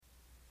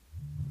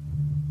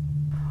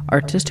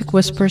Artistic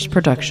Whispers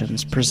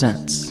Productions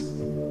presents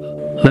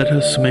Let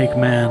us make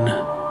man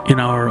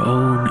in our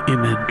own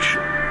image,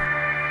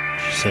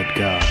 said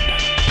God.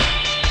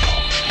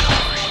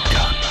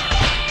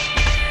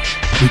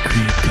 We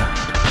create God.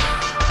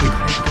 We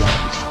create God.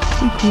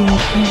 We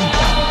create God.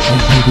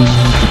 And we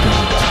made the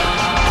gods.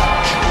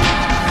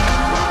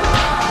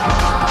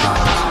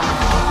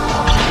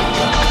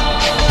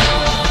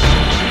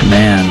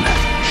 Man,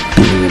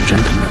 being a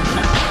gentleman,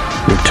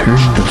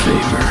 return the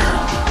favor.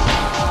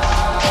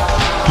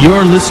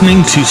 You're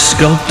listening to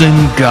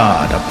Sculpting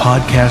God, a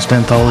podcast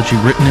anthology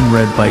written and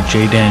read by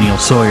J. Daniel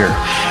Sawyer.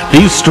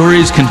 These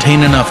stories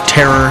contain enough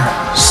terror,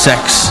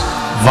 sex,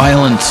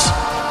 violence,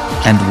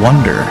 and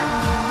wonder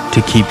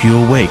to keep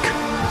you awake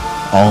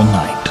all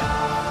night.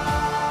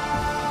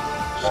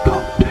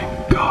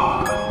 Sculpting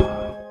God.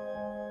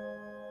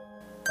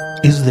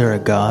 Is there a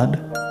God?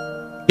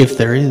 If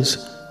there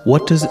is,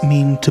 what does it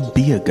mean to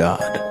be a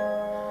god?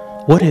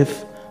 What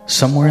if,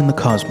 somewhere in the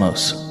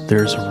cosmos,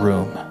 there's a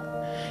room?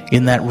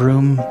 In that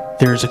room,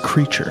 there's a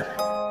creature.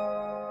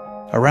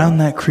 Around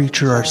that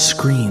creature are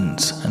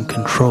screens and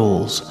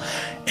controls,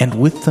 and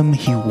with them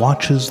he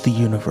watches the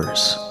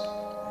universe.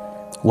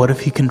 What if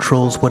he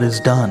controls what is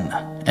done,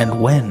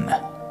 and when,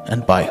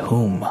 and by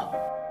whom?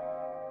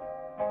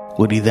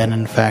 Would he then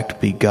in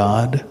fact be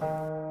God?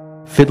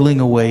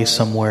 Fiddling away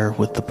somewhere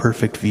with the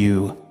perfect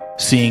view,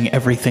 seeing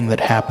everything that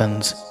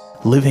happens,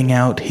 living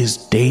out his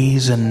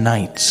days and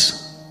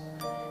nights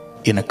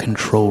in a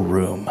control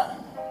room.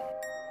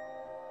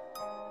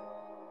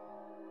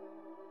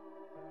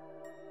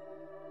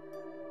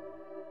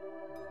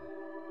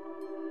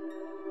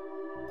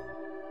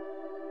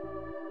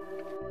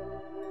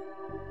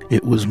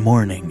 It was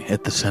morning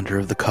at the center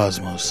of the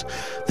cosmos,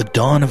 the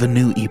dawn of a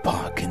new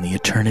epoch in the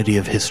eternity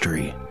of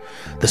history.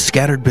 The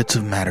scattered bits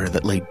of matter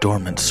that lay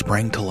dormant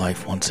sprang to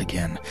life once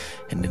again,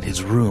 and in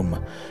his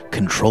room,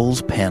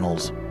 controls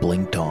panels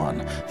blinked on,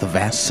 the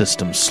vast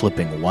system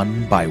slipping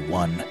one by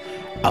one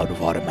out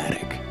of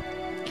automatic.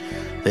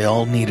 They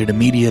all needed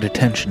immediate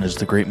attention as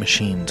the great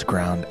machines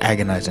ground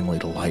agonizingly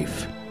to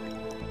life.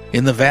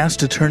 In the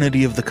vast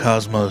eternity of the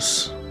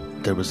cosmos,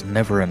 there was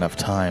never enough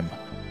time.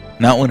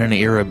 Not when an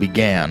era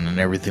began and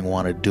everything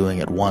wanted doing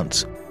at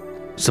once.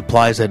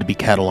 Supplies had to be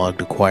cataloged,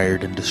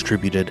 acquired, and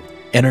distributed.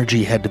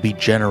 Energy had to be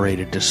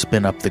generated to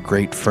spin up the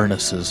great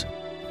furnaces.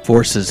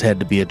 Forces had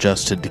to be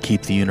adjusted to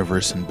keep the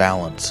universe in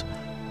balance.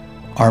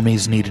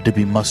 Armies needed to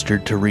be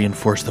mustered to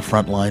reinforce the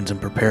front lines and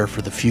prepare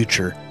for the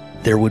future.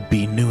 There would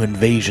be new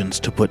invasions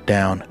to put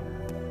down.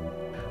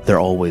 There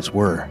always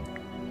were.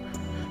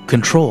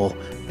 Control,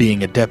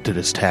 being adept at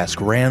his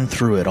task, ran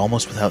through it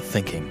almost without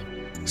thinking.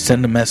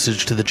 Send a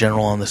message to the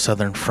general on the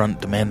southern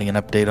front demanding an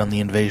update on the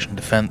invasion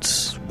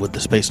defense. Would the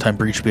space-time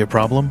breach be a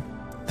problem?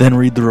 Then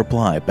read the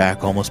reply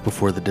back almost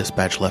before the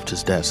dispatch left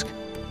his desk.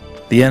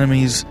 The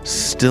enemies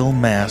still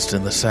massed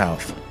in the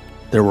south.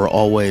 There were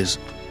always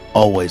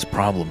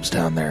problems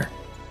down there.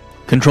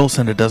 Control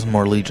sent a dozen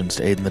more legions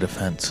to aid in the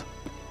defense.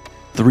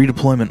 The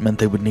redeployment meant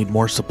they would need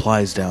more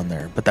supplies down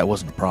there, but that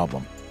wasn't a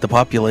problem. The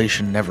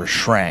population never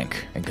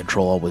shrank, and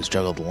Control always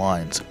juggled the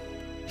lines.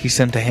 He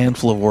sent a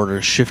handful of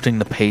orders shifting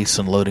the pace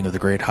and loading of the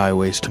great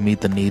highways to meet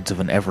the needs of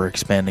an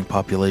ever-expanding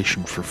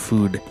population for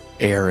food,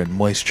 air, and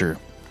moisture.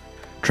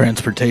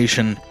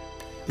 Transportation,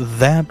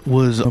 that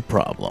was a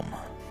problem.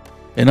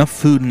 Enough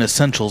food and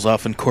essentials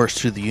often coursed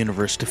through the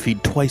universe to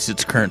feed twice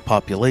its current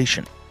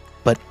population.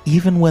 But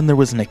even when there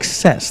was an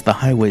excess, the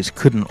highways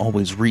couldn't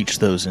always reach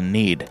those in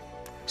need.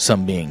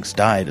 Some beings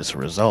died as a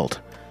result.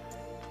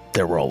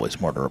 There were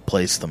always more to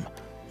replace them.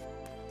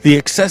 The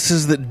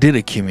excesses that did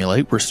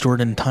accumulate were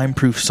stored in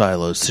time-proof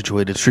silos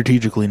situated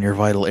strategically near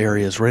vital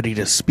areas, ready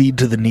to speed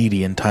to the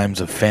needy in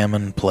times of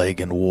famine, plague,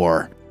 and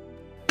war.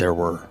 There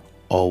were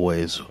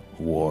always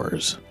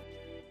wars.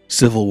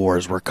 Civil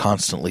wars were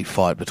constantly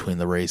fought between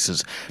the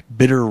races,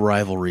 bitter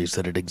rivalries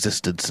that had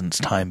existed since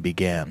time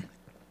began.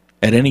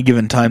 At any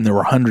given time, there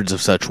were hundreds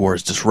of such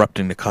wars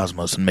disrupting the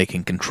cosmos and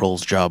making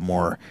Control's job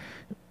more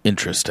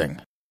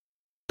interesting.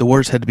 The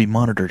wars had to be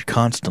monitored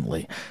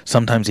constantly.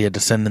 Sometimes he had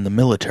to send in the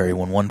military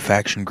when one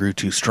faction grew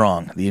too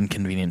strong. The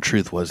inconvenient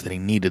truth was that he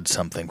needed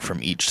something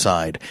from each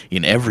side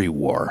in every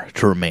war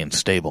to remain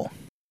stable.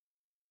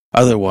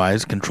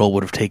 Otherwise, Control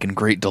would have taken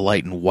great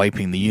delight in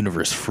wiping the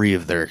universe free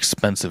of their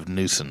expensive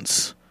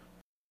nuisance.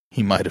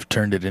 He might have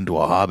turned it into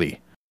a hobby.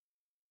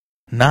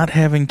 Not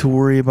having to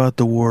worry about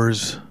the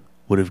wars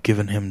would have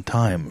given him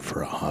time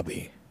for a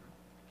hobby.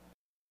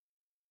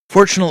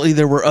 Fortunately,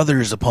 there were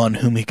others upon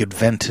whom he could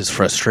vent his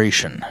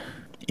frustration.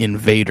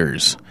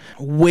 Invaders.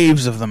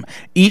 Waves of them,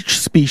 each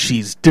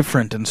species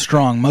different and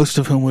strong, most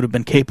of whom would have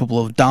been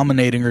capable of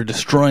dominating or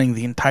destroying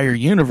the entire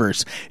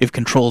universe if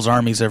Control's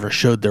armies ever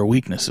showed their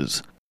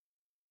weaknesses.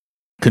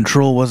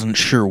 Control wasn't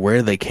sure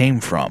where they came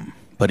from,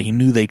 but he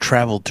knew they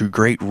traveled through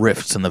great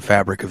rifts in the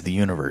fabric of the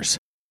universe.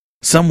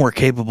 Some were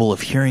capable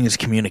of hearing his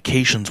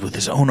communications with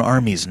his own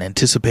armies and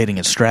anticipating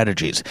his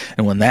strategies,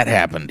 and when that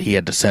happened, he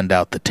had to send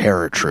out the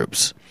terror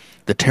troops.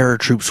 The terror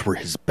troops were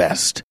his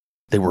best.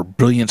 They were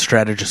brilliant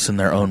strategists in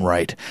their own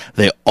right.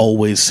 They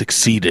always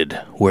succeeded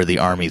where the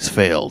armies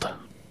failed.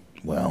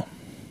 Well,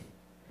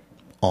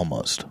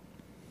 almost.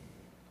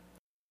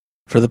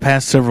 For the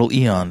past several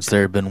eons,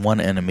 there had been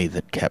one enemy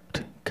that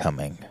kept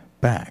coming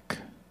back.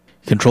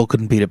 Control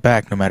couldn't beat it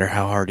back no matter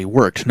how hard he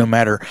worked, no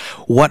matter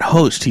what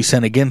host he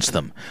sent against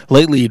them.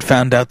 Lately he'd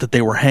found out that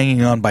they were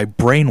hanging on by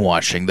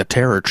brainwashing the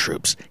terror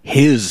troops,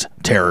 his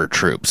terror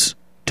troops,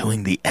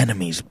 doing the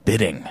enemy's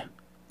bidding,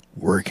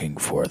 working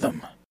for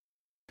them.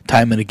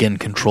 Time and again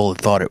Control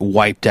had thought it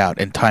wiped out,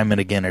 and time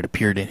and again it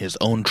appeared in his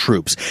own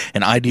troops,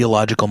 an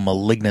ideological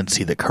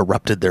malignancy that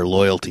corrupted their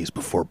loyalties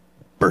before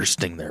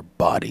bursting their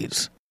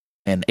bodies.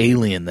 An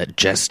alien that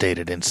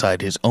gestated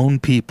inside his own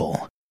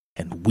people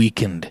and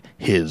weakened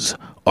his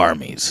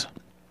armies.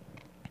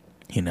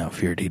 He now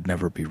feared he'd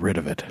never be rid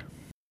of it.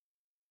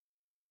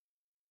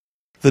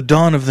 The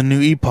dawn of the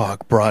new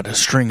epoch brought a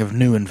string of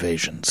new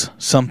invasions.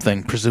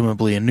 Something,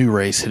 presumably a new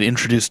race, had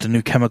introduced a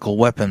new chemical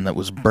weapon that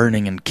was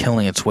burning and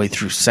killing its way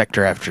through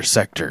sector after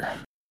sector.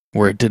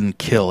 Where it didn't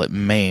kill, it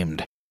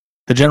maimed.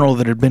 The general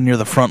that had been near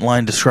the front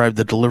line described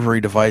the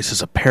delivery device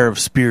as a pair of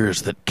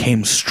spears that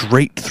came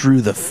straight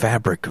through the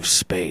fabric of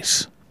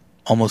space.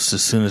 Almost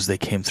as soon as they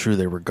came through,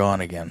 they were gone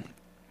again.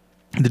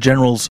 The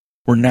generals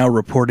were now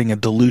reporting a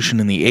dilution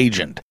in the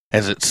agent.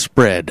 As it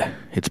spread,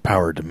 its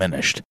power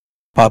diminished.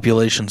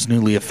 Populations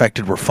newly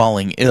affected were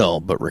falling ill,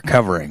 but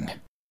recovering.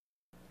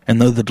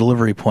 And though the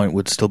delivery point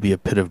would still be a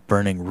pit of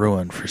burning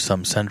ruin for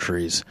some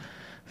centuries,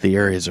 the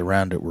areas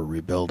around it were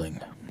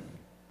rebuilding.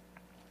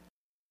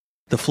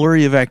 The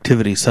flurry of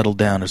activity settled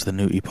down as the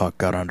new epoch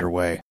got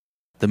underway.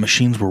 The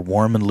machines were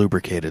warm and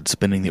lubricated,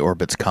 spinning the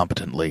orbits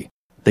competently.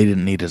 They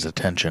didn't need his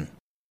attention.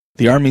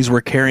 The armies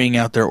were carrying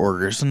out their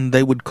orders, and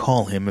they would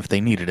call him if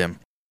they needed him.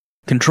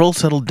 Control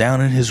settled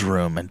down in his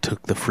room and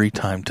took the free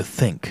time to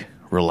think,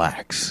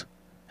 relax,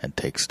 and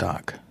take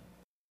stock.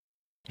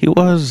 He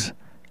was,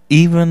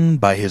 even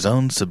by his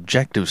own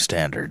subjective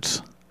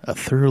standards, a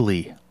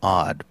thoroughly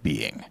odd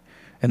being,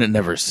 and it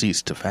never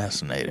ceased to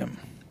fascinate him.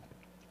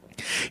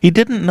 He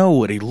didn't know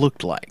what he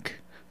looked like.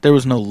 There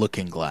was no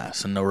looking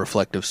glass and no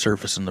reflective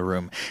surface in the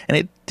room, and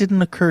it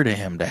didn't occur to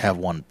him to have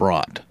one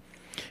brought.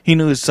 He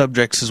knew his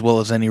subjects as well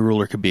as any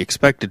ruler could be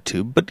expected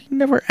to, but he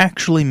never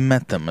actually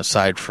met them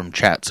aside from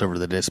chats over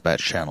the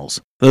dispatch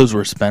channels. Those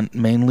were spent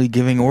mainly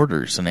giving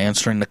orders and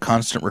answering the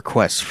constant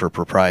requests for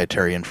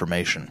proprietary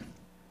information.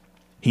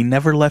 He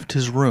never left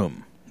his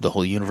room. The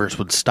whole universe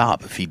would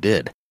stop if he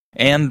did.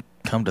 And,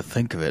 come to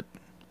think of it,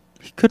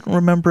 he couldn't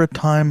remember a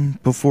time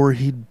before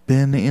he'd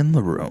been in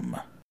the room.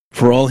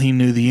 For all he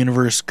knew, the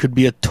universe could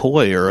be a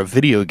toy or a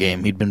video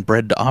game he'd been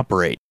bred to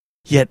operate.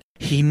 Yet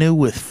he knew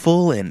with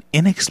full and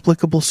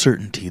inexplicable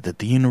certainty that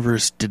the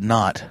universe did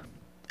not,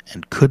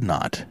 and could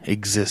not,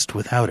 exist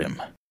without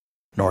him,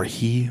 nor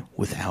he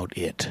without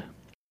it.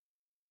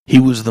 He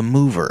was the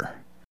mover,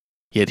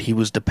 yet he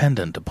was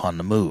dependent upon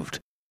the moved.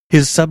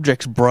 His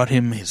subjects brought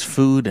him his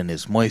food and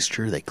his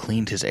moisture, they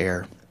cleaned his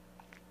air.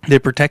 They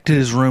protected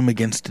his room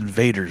against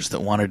invaders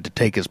that wanted to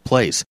take his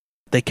place.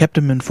 They kept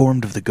him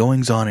informed of the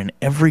goings-on in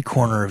every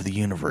corner of the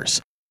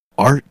universe.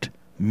 Art,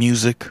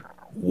 music,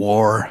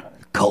 war,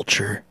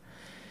 culture.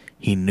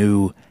 He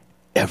knew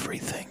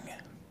everything.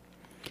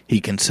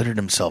 He considered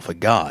himself a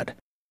god.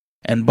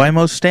 And by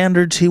most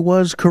standards, he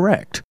was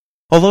correct.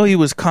 Although he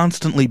was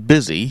constantly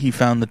busy, he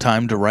found the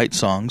time to write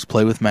songs,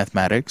 play with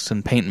mathematics,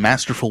 and paint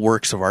masterful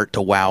works of art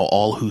to wow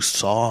all who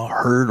saw,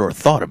 heard, or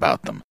thought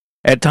about them.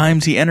 At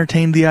times he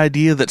entertained the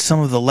idea that some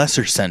of the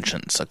lesser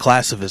sentients, a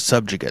class of his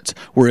subjugates,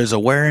 were as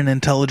aware and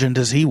intelligent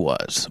as he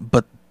was,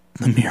 but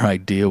the mere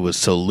idea was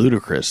so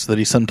ludicrous that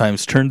he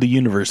sometimes turned the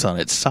universe on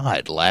its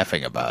side,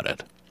 laughing about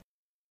it.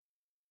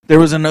 There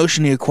was a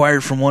notion he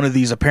acquired from one of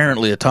these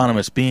apparently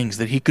autonomous beings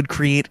that he could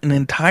create an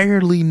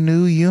entirely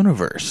new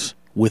universe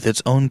with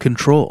its own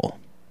control,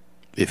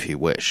 if he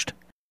wished.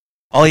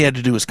 All he had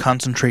to do was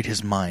concentrate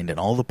his mind and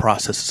all the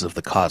processes of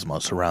the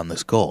cosmos around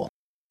this goal.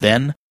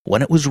 Then,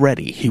 when it was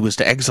ready, he was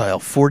to exile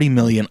 40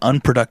 million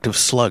unproductive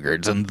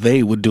sluggards, and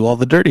they would do all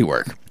the dirty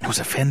work. It was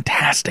a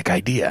fantastic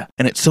idea,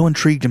 and it so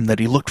intrigued him that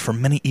he looked for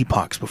many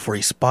epochs before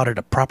he spotted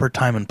a proper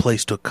time and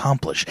place to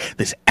accomplish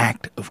this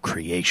act of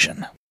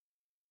creation.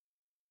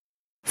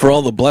 For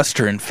all the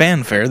bluster and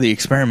fanfare, the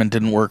experiment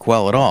didn't work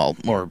well at all,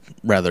 or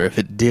rather, if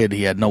it did,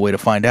 he had no way to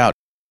find out.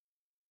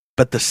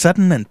 But the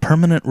sudden and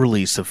permanent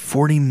release of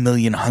 40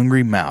 million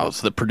hungry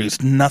mouths that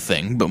produced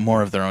nothing but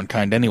more of their own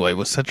kind anyway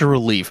was such a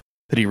relief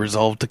that he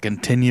resolved to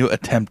continue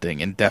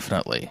attempting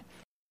indefinitely.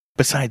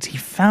 Besides, he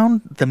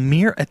found the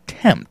mere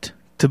attempt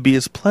to be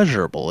as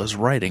pleasurable as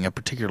writing a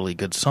particularly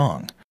good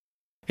song.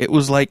 It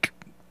was like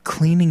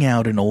cleaning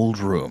out an old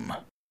room.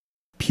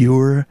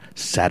 Pure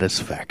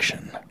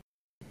satisfaction.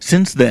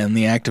 Since then,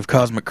 the act of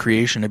cosmic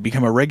creation had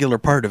become a regular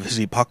part of his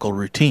epochal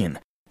routine.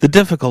 The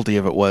difficulty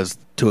of it was,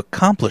 to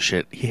accomplish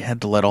it, he had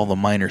to let all the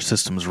minor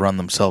systems run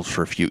themselves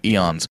for a few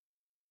eons.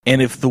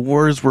 And if the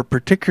wars were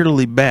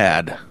particularly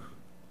bad,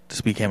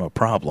 this became a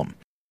problem.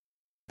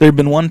 There had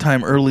been one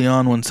time early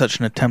on when such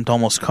an attempt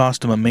almost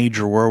cost him a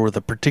major war with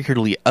a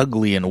particularly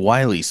ugly and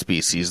wily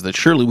species that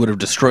surely would have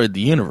destroyed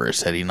the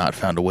universe had he not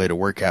found a way to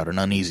work out an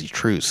uneasy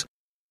truce.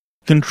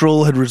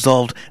 Control had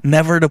resolved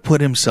never to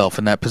put himself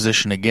in that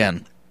position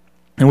again,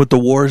 and with the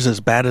wars as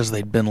bad as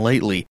they'd been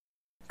lately,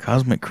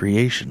 cosmic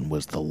creation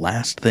was the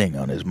last thing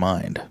on his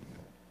mind.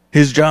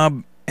 His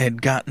job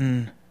had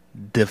gotten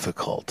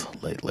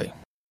difficult lately.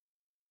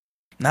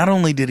 Not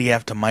only did he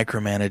have to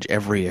micromanage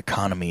every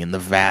economy in the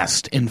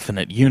vast,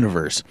 infinite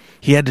universe,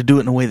 he had to do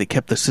it in a way that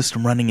kept the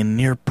system running in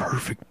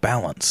near-perfect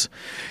balance.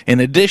 In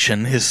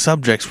addition, his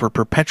subjects were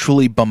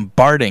perpetually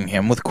bombarding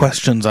him with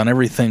questions on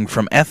everything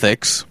from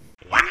ethics,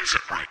 when is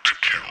it right to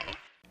kill?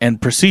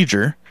 And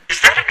procedure, Is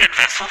that a good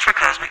vessel for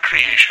cosmic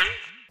creation?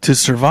 to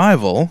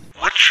survival,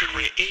 What should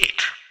we eat?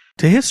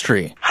 to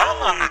history, How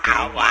long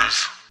ago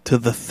was... to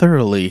the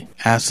thoroughly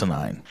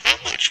asinine.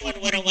 How much would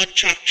a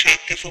woodchuck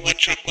chuck if a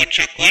woodchuck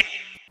would?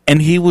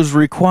 And he was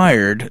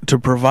required to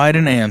provide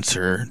an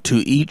answer to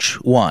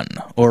each one,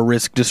 or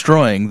risk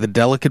destroying the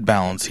delicate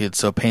balance he had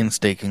so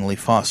painstakingly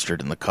fostered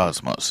in the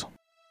cosmos.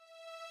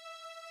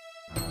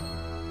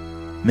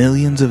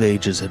 Millions of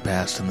ages had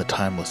passed in the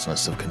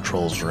timelessness of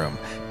Control's room,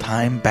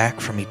 time back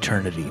from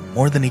eternity,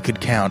 more than he could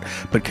count,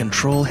 but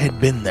Control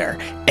had been there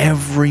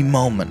every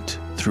moment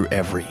through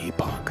every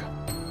epoch.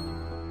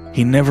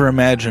 He never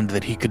imagined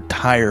that he could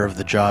tire of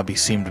the job he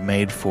seemed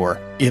made for,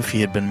 if he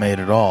had been made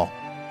at all.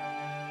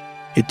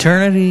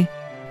 Eternity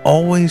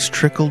always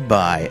trickled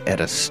by at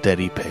a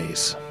steady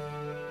pace.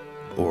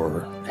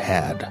 Or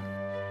had.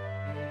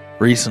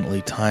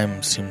 Recently,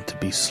 time seemed to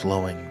be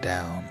slowing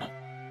down.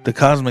 The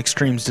cosmic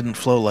streams didn't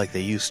flow like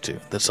they used to.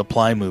 The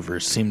supply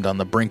movers seemed on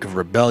the brink of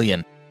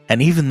rebellion,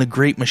 and even the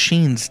great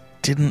machines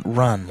didn't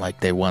run like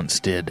they once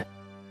did.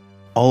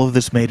 All of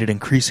this made it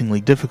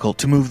increasingly difficult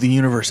to move the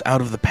universe out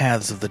of the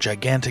paths of the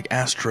gigantic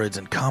asteroids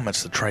and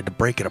comets that tried to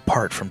break it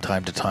apart from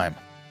time to time.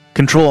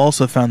 Control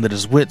also found that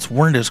his wits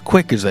weren't as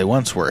quick as they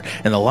once were,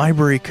 and the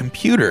library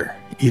computer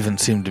even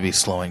seemed to be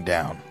slowing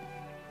down.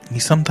 He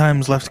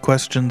sometimes left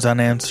questions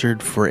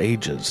unanswered for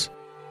ages,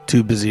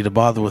 too busy to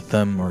bother with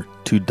them or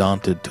too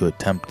daunted to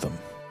attempt them.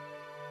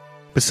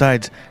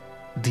 Besides,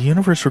 the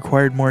universe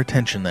required more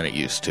attention than it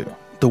used to.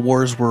 The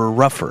wars were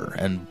rougher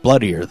and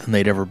bloodier than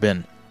they'd ever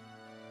been.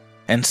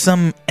 And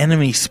some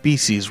enemy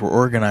species were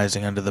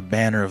organizing under the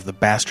banner of the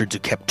bastards who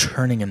kept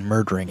turning and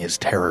murdering his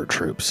terror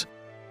troops.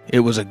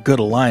 It was a good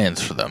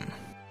alliance for them.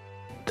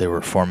 They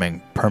were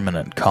forming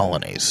permanent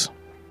colonies.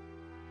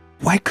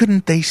 Why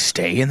couldn't they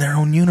stay in their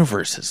own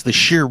universes? The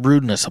sheer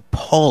rudeness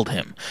appalled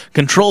him.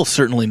 Control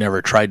certainly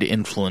never tried to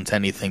influence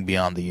anything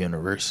beyond the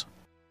universe.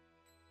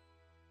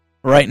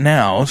 Right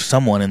now,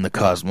 someone in the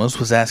cosmos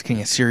was asking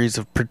a series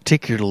of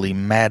particularly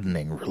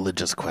maddening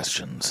religious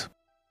questions.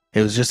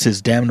 It was just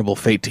his damnable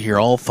fate to hear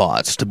all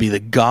thoughts, to be the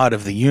god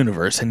of the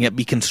universe, and yet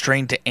be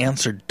constrained to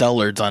answer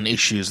dullards on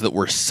issues that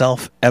were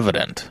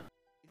self-evident.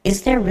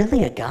 Is there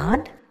really a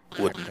God?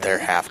 Wouldn't there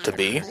have to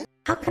be?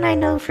 How can I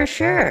know for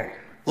sure?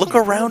 Look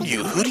around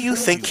you. Who do you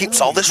think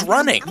keeps all this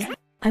running?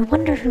 I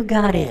wonder who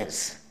God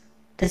is.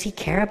 Does he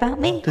care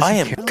about me? I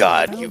am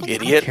God, you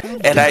idiot.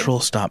 And Control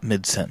stopped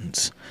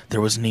mid-sentence.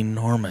 There was an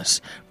enormous,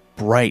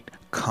 bright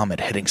comet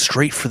heading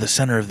straight for the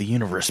center of the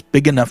universe,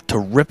 big enough to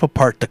rip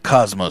apart the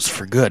cosmos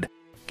for good.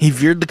 He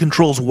veered the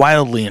controls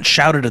wildly and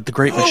shouted at the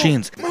great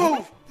machines.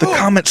 The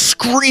comet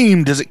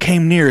screamed as it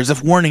came near, as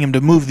if warning him to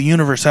move the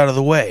universe out of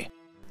the way.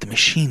 The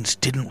machines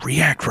didn't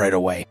react right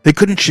away. They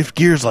couldn't shift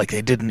gears like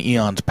they did in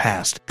eons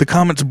past. The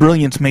comet's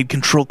brilliance made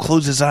Control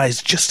close his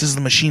eyes just as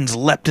the machines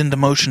leapt into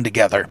motion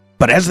together.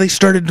 But as they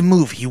started to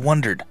move, he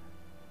wondered,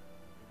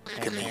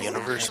 can the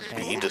universe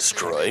be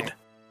destroyed?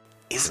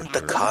 Isn't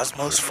the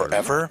cosmos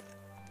forever?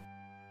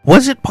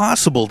 Was it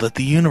possible that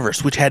the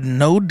universe, which had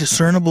no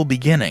discernible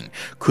beginning,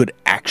 could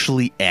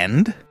actually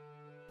end?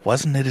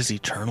 Wasn't it as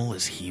eternal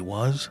as he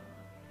was?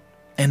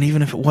 And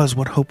even if it was,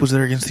 what hope was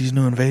there against these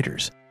new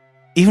invaders?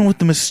 Even with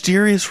the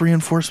mysterious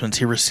reinforcements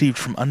he received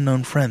from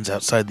unknown friends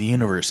outside the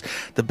universe,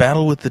 the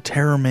battle with the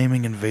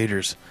terror-maiming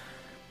invaders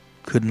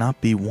could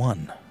not be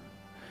won.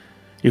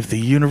 If the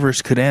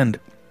universe could end,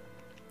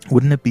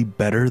 wouldn't it be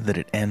better that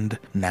it end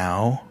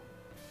now,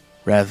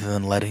 rather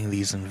than letting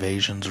these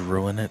invasions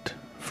ruin it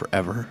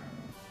forever?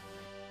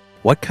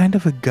 What kind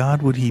of a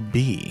god would he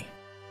be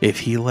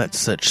if he let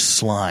such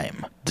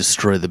slime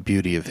destroy the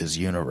beauty of his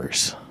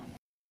universe?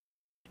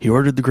 He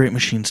ordered the great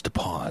machines to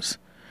pause.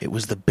 It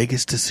was the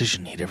biggest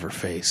decision he'd ever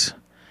face.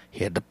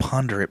 He had to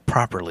ponder it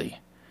properly.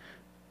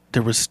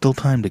 There was still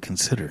time to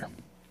consider.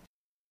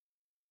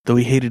 Though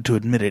he hated to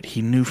admit it,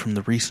 he knew from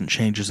the recent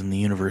changes in the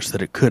universe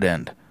that it could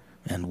end,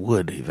 and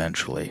would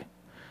eventually.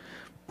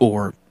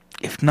 Or,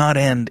 if not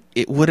end,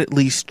 it would at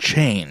least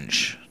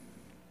change.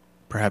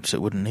 Perhaps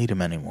it wouldn't need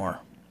him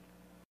anymore.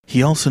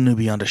 He also knew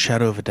beyond a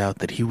shadow of a doubt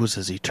that he was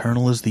as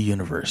eternal as the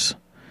universe,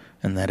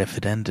 and that if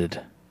it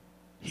ended,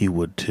 he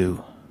would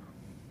too.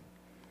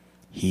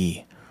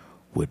 He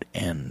would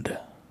end.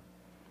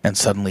 And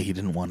suddenly he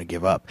didn't want to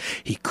give up.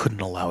 He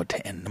couldn't allow it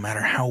to end, no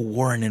matter how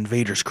war and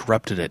invaders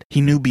corrupted it.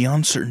 He knew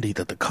beyond certainty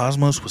that the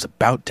cosmos was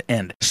about to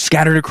end,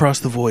 scattered across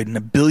the void in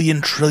a billion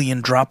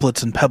trillion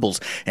droplets and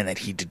pebbles, and that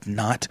he did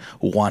not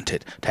want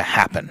it to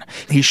happen.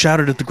 He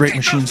shouted at the great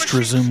machines to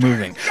resume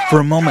moving. For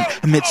a moment,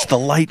 amidst the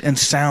light and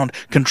sound,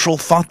 Control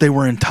thought they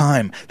were in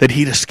time, that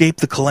he'd escaped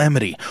the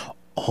calamity.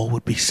 All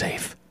would be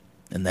safe.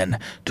 And then,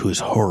 to his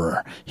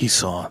horror, he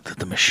saw that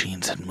the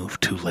machines had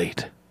moved too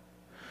late.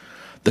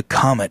 The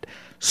comet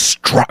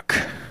struck.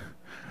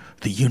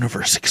 The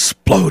universe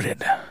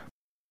exploded.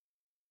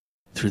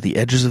 Through the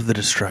edges of the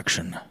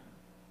destruction,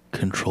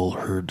 Control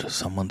heard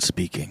someone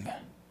speaking.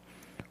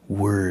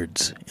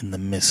 Words in the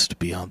mist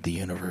beyond the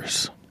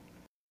universe.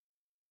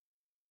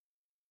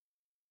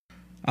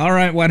 All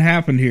right, what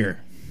happened here?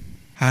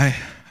 I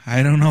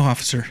don't know,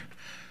 officer.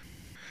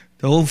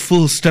 The old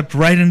fool stepped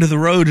right into the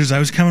road as I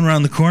was coming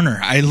around the corner.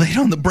 I laid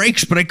on the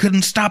brakes, but I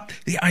couldn't stop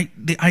the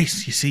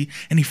ice, you see,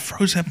 and he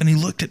froze up and he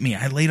looked at me.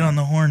 I laid on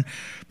the horn,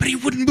 but he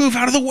wouldn't move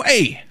out of the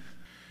way.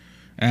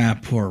 Ah,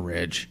 poor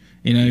Reg.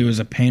 You know he was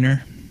a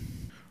painter?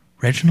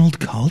 Reginald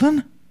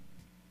Calden?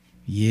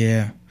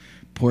 Yeah,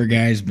 poor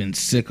guy's been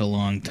sick a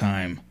long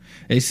time.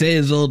 They say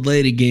his old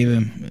lady gave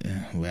him,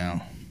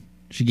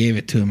 she gave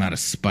it to him out of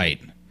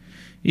spite.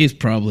 He's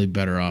probably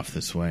better off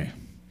this way.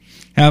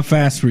 How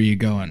fast were you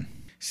going?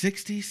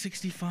 60,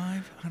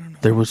 65? I don't know.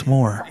 There was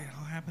more, It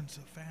all happened so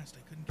fast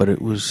I couldn't... but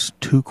it was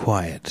too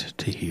quiet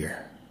to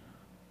hear.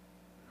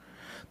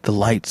 The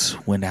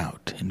lights went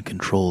out in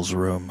Control's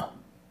room.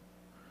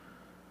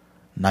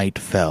 Night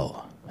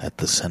fell at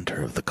the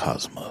center of the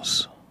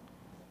cosmos.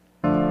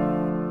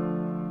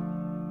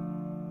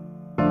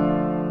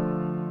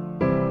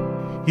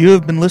 You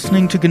have been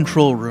listening to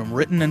Control Room,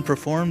 written and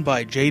performed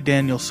by J.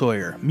 Daniel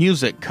Sawyer.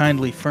 Music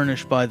kindly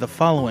furnished by the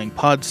following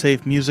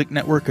PodSafe Music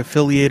Network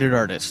affiliated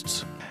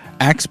artists: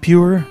 Axe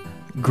Pure,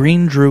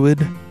 Green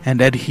Druid,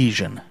 and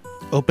Adhesion.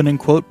 Opening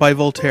quote by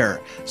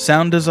Voltaire: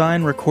 sound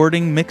design,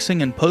 recording,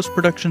 mixing, and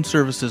post-production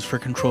services for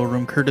Control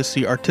Room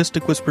courtesy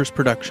Artistic Whispers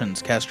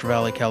Productions, Castro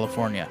Valley,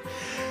 California.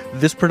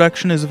 This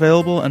production is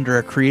available under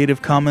a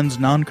Creative Commons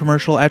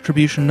non-commercial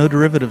attribution no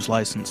derivatives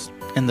license,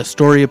 and the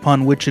story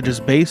upon which it is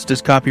based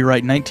is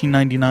copyright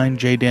 1999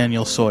 J.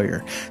 Daniel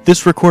Sawyer.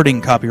 This recording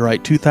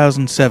copyright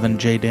 2007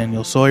 J.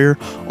 Daniel Sawyer,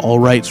 all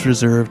rights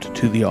reserved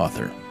to the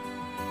author.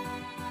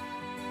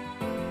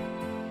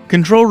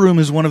 Control Room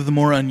is one of the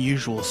more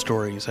unusual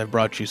stories I've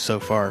brought you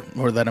so far,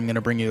 or that I'm going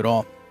to bring you at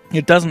all.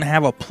 It doesn't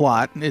have a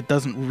plot, it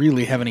doesn't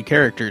really have any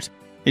characters.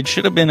 It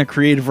should have been a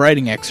creative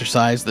writing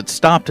exercise that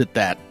stopped at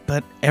that,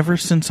 but ever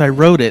since I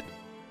wrote it,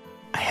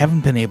 I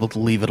haven't been able to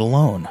leave it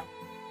alone.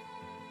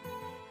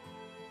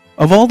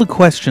 Of all the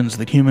questions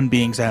that human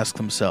beings ask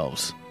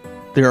themselves,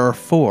 there are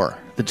 4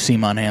 that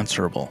seem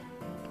unanswerable.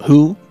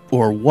 Who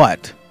or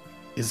what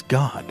is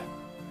God?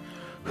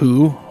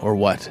 Who or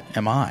what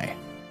am I?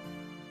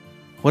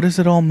 What does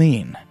it all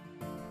mean?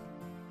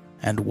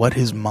 And what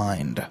is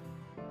mind?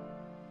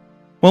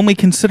 When we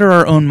consider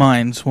our own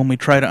minds, when we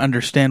try to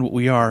understand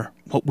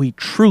what we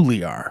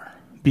truly are,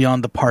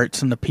 beyond the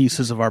parts and the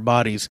pieces of our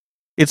bodies,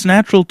 it's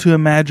natural to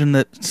imagine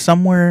that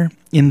somewhere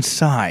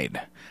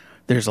inside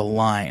there's a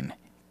line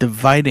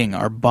dividing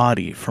our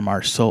body from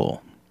our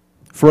soul.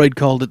 Freud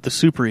called it the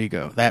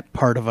superego, that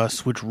part of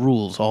us which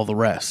rules all the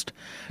rest,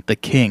 the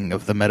king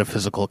of the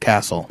metaphysical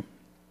castle.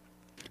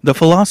 The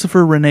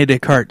philosopher René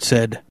Descartes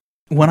said,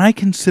 "When I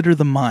consider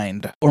the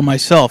mind, or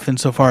myself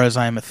insofar as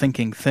I am a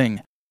thinking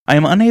thing, I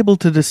am unable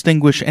to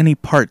distinguish any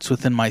parts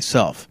within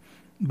myself.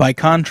 By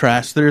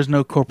contrast, there is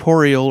no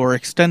corporeal or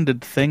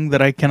extended thing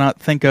that I cannot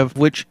think of,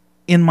 which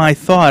in my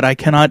thought I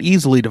cannot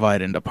easily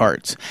divide into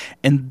parts.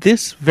 And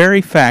this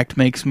very fact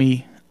makes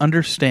me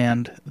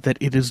understand that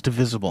it is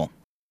divisible.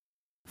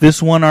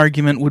 This one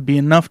argument would be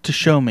enough to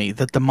show me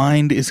that the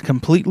mind is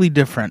completely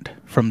different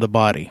from the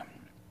body."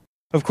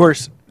 Of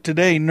course,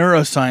 today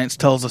neuroscience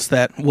tells us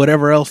that,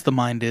 whatever else the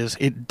mind is,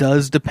 it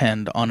does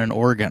depend on an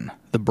organ,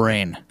 the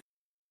brain.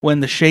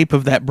 When the shape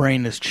of that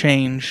brain is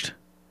changed,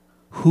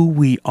 who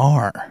we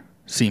are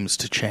seems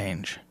to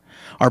change.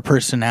 Our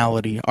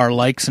personality, our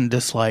likes and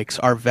dislikes,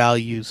 our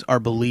values, our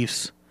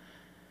beliefs.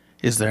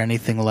 Is there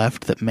anything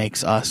left that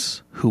makes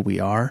us who we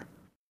are?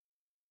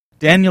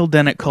 Daniel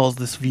Dennett calls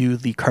this view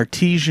the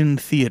Cartesian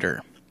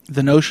theater,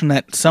 the notion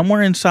that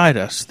somewhere inside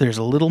us there's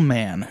a little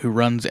man who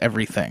runs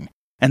everything,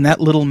 and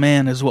that little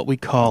man is what we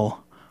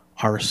call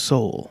our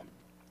soul.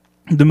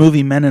 The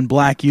movie Men in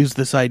Black used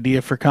this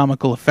idea for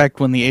comical effect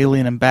when the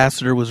alien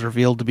ambassador was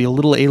revealed to be a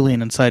little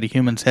alien inside a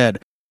human's head,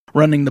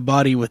 running the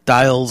body with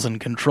dials and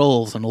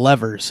controls and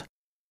levers.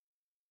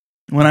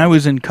 When I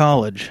was in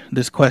college,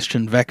 this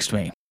question vexed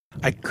me.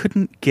 I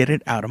couldn't get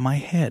it out of my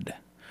head.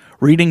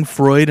 Reading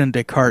Freud and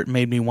Descartes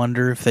made me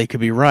wonder if they could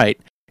be right,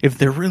 if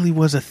there really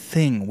was a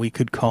thing we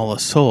could call a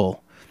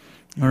soul,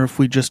 or if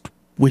we just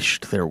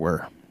wished there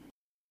were.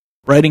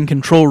 Writing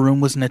Control Room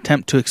was an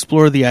attempt to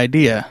explore the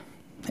idea,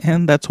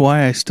 and that's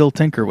why I still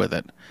tinker with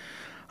it.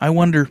 I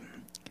wonder,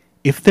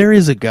 if there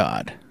is a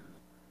God,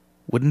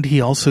 wouldn't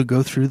he also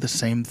go through the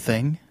same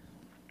thing?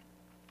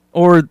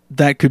 Or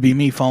that could be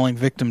me falling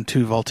victim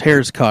to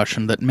Voltaire's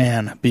caution that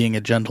man, being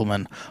a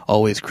gentleman,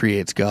 always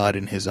creates God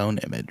in his own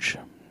image.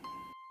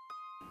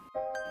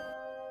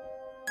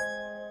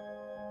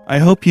 I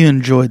hope you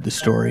enjoyed the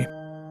story.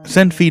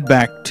 Send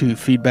feedback to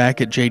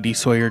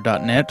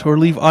feedback@jdsawyer.net or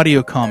leave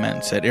audio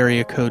comments at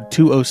area code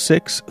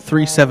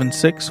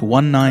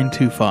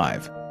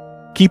 206-376-1925.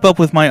 Keep up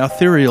with my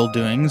authorial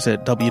doings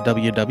at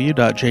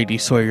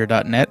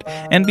www.jdsawyer.net,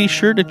 and be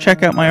sure to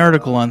check out my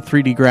article on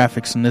 3D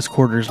graphics in this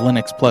quarter's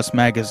Linux Plus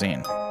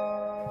magazine.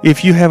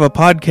 If you have a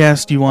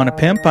podcast you want to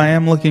pimp, I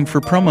am looking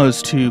for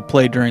promos to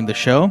play during the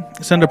show.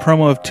 Send a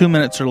promo of 2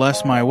 minutes or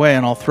less my way,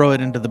 and I'll throw it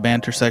into the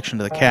banter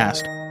section of the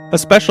cast. A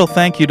special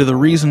thank you to the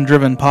Reason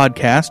Driven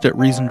podcast at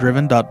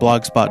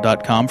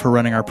reasondriven.blogspot.com for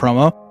running our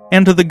promo,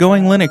 and to the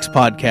Going Linux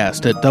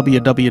podcast at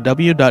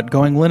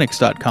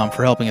www.goinglinux.com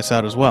for helping us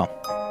out as well.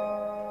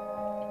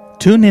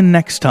 Tune in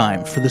next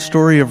time for the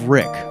story of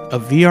Rick, a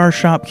VR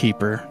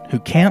shopkeeper who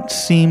can't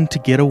seem to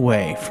get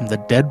away from the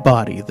dead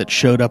body that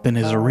showed up in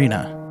his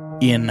arena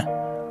in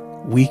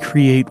We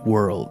Create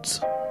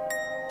Worlds.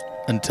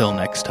 Until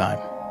next time.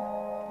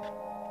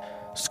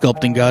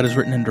 Sculpting God is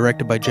written and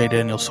directed by J.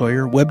 Daniel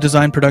Sawyer. Web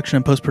design, production,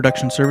 and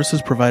post-production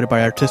services provided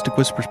by Artistic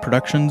Whispers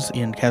Productions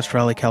in Castro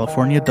Valley,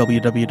 California,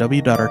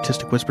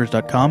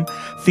 www.artisticwhispers.com.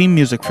 Theme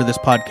music for this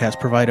podcast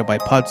provided by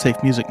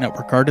Podsafe Music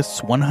Network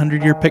artists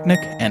 100 Year Picnic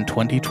and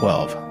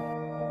 2012.